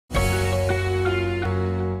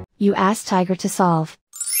You ask Tiger to solve.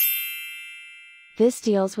 This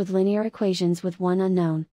deals with linear equations with one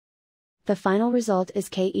unknown. The final result is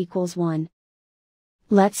k equals 1.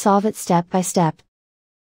 Let's solve it step by step.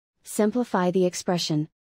 Simplify the expression.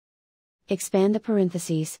 Expand the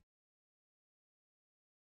parentheses.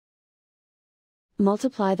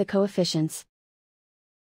 Multiply the coefficients.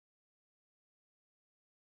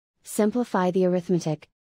 Simplify the arithmetic.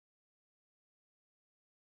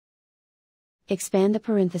 Expand the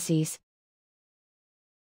parentheses.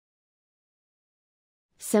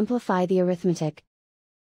 Simplify the arithmetic.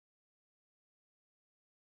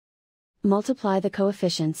 Multiply the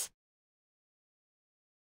coefficients.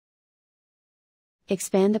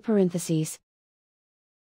 Expand the parentheses.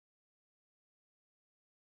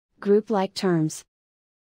 Group like terms.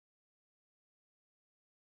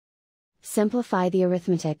 Simplify the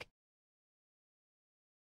arithmetic.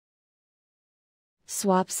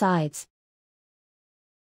 Swap sides.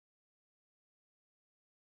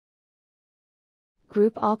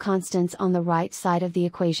 Group all constants on the right side of the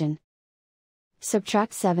equation.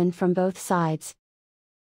 Subtract 7 from both sides.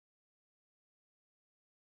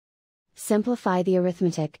 Simplify the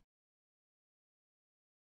arithmetic.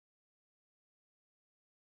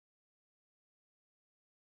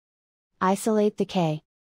 Isolate the k.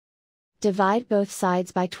 Divide both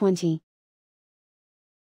sides by 20.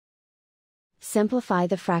 Simplify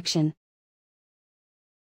the fraction.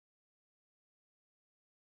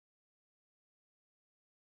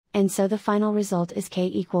 And so the final result is k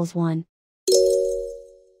equals 1.